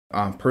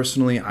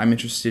Personally, I'm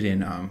interested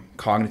in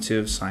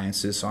cognitive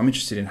sciences, so I'm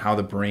interested in how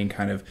the brain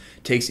kind of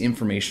takes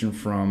information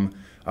from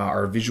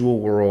our visual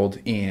world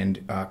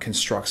and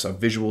constructs a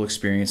visual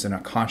experience and a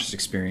conscious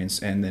experience,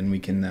 and then we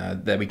can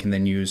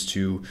then use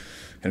to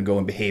kind of go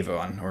and behave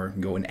on or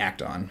go and act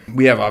on.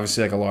 We have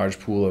obviously like a large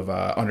pool of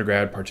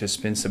undergrad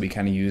participants that we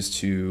kind of use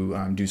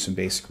to do some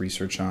basic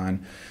research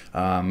on.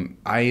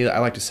 I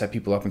like to set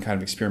people up in kind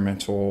of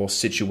experimental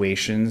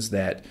situations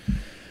that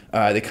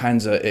it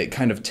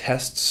kind of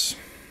tests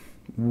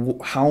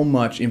how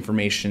much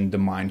information the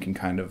mind can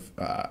kind of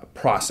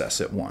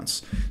process at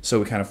once. So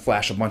we kind of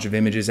flash a bunch of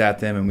images at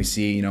them, and we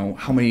see,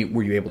 how many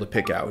were you able to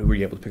pick out? Were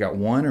you able to pick out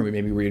one, or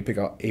maybe were you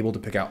able to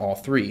pick out all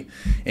three?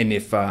 And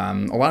if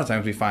a lot of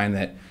times we find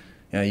that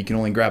you can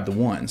only grab the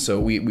one,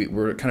 so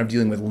we're kind of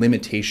dealing with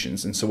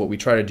limitations. And so what we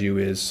try to do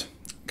is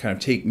kind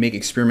of make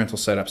experimental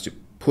setups to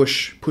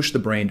push the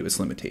brain to its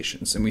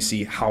limitations, and we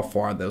see how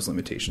far those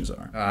limitations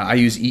are. I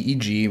use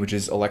EEG, which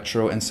is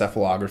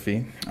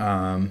electroencephalography.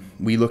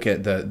 We look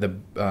at the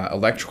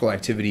electrical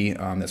activity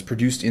that's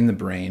produced in the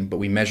brain, but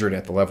we measure it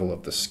at the level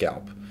of the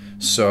scalp.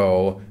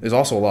 So there's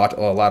also a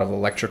lot of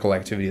electrical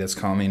activity that's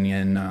coming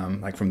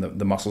in, like from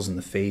the muscles in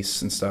the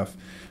face and stuff.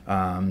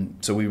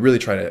 So we really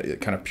try to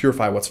kind of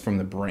purify what's from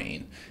the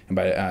brain, and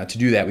to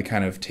do that, we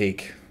kind of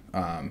take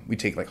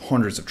like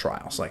hundreds of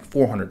trials, like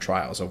 400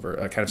 trials over,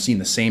 kind of seeing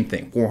the same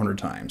thing 400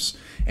 times.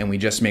 And we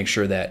just make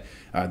sure that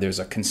there's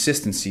a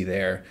consistency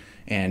there.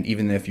 And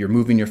even if you're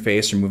moving your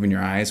face or moving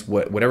your eyes,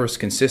 whatever's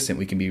consistent,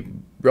 we can be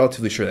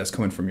relatively sure that's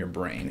coming from your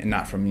brain and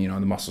not from, the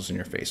muscles in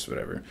your face, or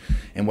whatever.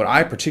 And what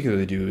I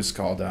particularly do is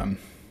called,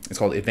 it's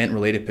called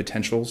event-related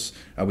potentials.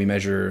 We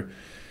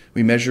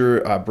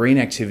measure brain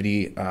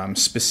activity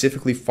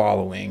specifically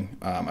following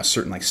a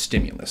certain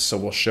stimulus. So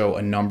we'll show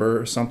a number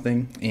or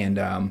something, and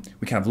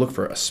we kind of look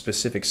for a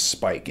specific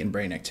spike in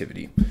brain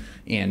activity.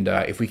 And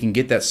if we can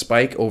get that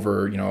spike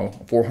over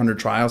 400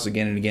 trials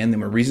again and again,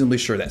 then we're reasonably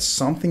sure that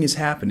something is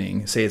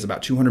happening. Say it's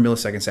about 200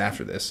 milliseconds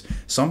after this.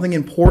 Something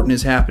important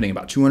is happening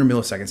about 200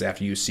 milliseconds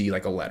after you see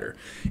like a letter,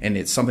 and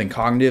it's something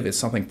cognitive. It's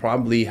something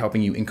probably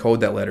helping you encode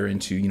that letter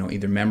into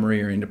either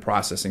memory or into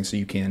processing, so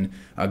you can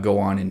go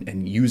on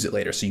and use it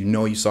later. So you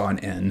saw an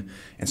N,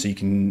 and so you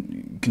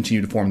can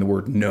continue to form the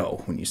word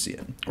no when you see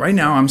it. Right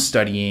now I'm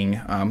studying,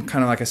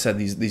 kind of like I said,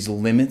 these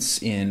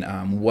limits in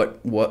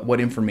what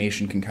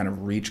information can kind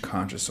of reach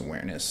conscious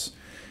awareness.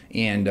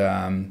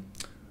 And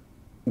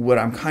what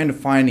I'm kind of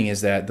finding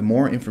is that the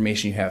more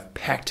information you have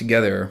packed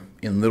together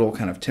in little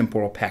kind of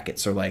temporal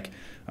packets, or like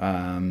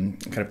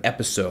kind of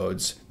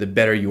episodes, the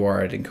better you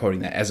are at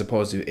encoding that, as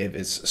opposed to if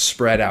it's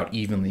spread out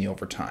evenly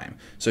over time.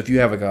 So if you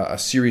have like a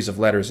series of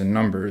letters and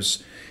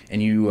numbers,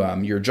 and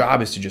your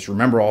job is to just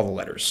remember all the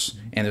letters,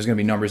 and there's going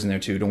to be numbers in there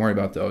too, don't worry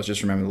about those,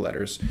 just remember the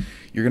letters.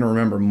 You're going to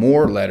remember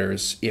more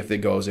letters if it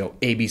goes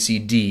A, B, C,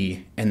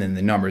 D, and then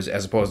the numbers,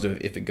 as opposed to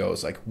if it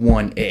goes like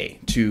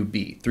 1A,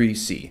 2B,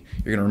 3C.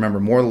 You're going to remember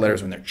more of the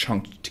letters when they're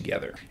chunked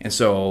together. And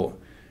so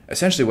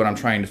essentially what I'm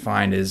trying to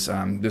find is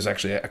there's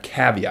actually a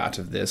caveat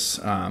of this,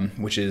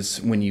 which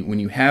is when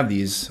you have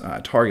these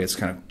targets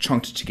kind of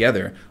chunked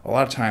together, a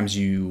lot of times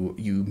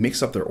you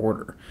mix up their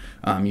order.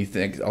 A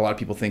lot of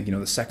people think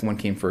the second one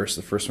came first,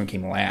 the first one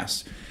came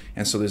last,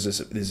 and so there's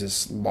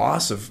this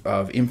loss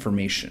of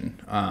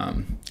information,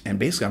 and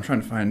basically I'm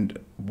trying to find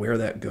where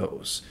that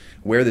goes,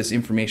 where this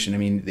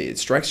information, it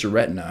strikes your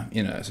retina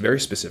in a very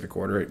specific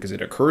order because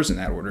it occurs in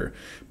that order,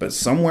 but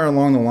somewhere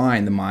along the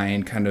line the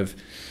mind kind of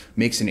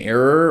makes an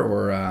error,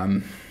 or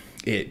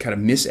it kind of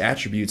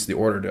misattributes the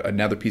order to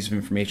another piece of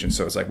information.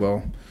 So it's like,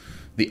 well,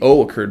 the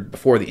O occurred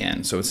before the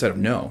N, so instead of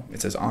no,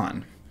 it says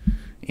on.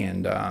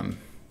 And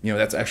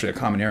that's actually a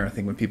common error, I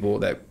think, when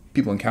people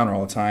encounter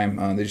all the time.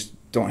 They just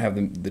don't have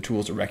the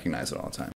tools to recognize it all the time.